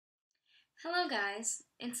Hello guys,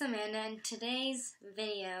 it's Amanda, and in today's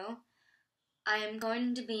video I am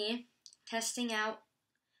going to be testing out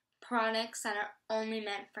products that are only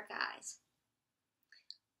meant for guys.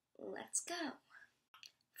 Let's go.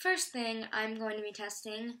 First thing I'm going to be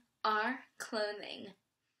testing are clothing.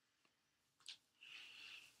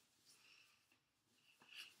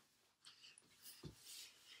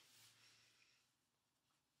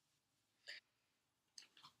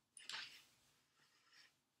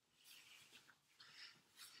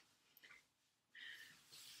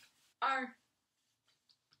 Are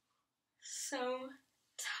so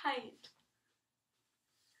tight.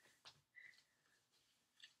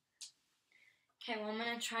 Okay, well I'm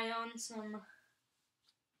gonna try on some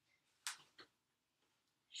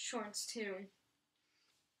shorts too.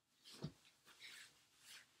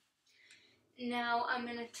 Now I'm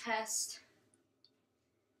gonna test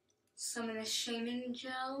some of the shaving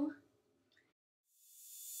gel.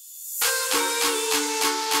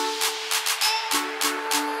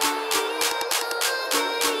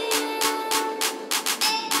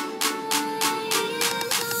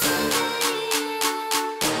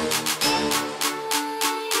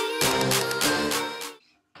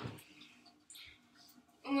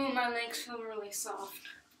 Ooh, my legs feel really soft.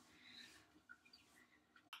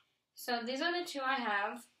 So these are the two I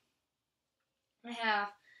have. I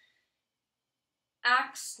have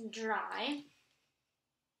Axe Dry.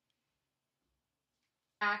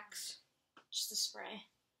 Axe, just a spray.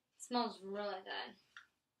 It smells really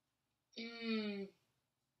good.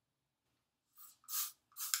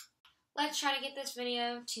 Let's try to get this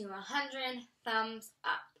video to 100 thumbs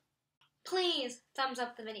up. Please thumbs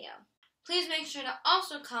up the video. Please make sure to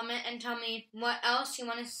also comment and tell me what else you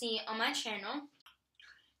want to see on my channel.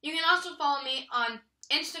 You can also follow me on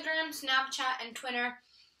Instagram, Snapchat, and Twitter.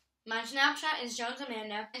 My Snapchat is Jones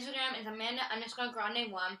Amanda. Instagram is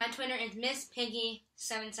Amanda_Grande1. My Twitter is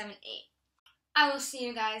MissPiggy778. I will see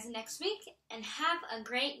you guys next week and have a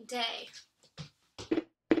great day.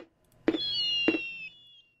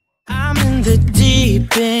 I'm in the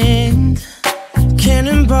deep end,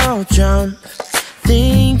 cannonball jump.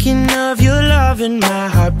 Thinking of your love and my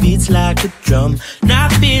heart beats like a drum.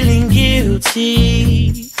 Not feeling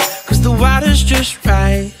guilty, cause the water's just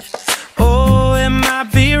right. Oh, it might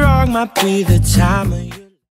be wrong, might be the time of year.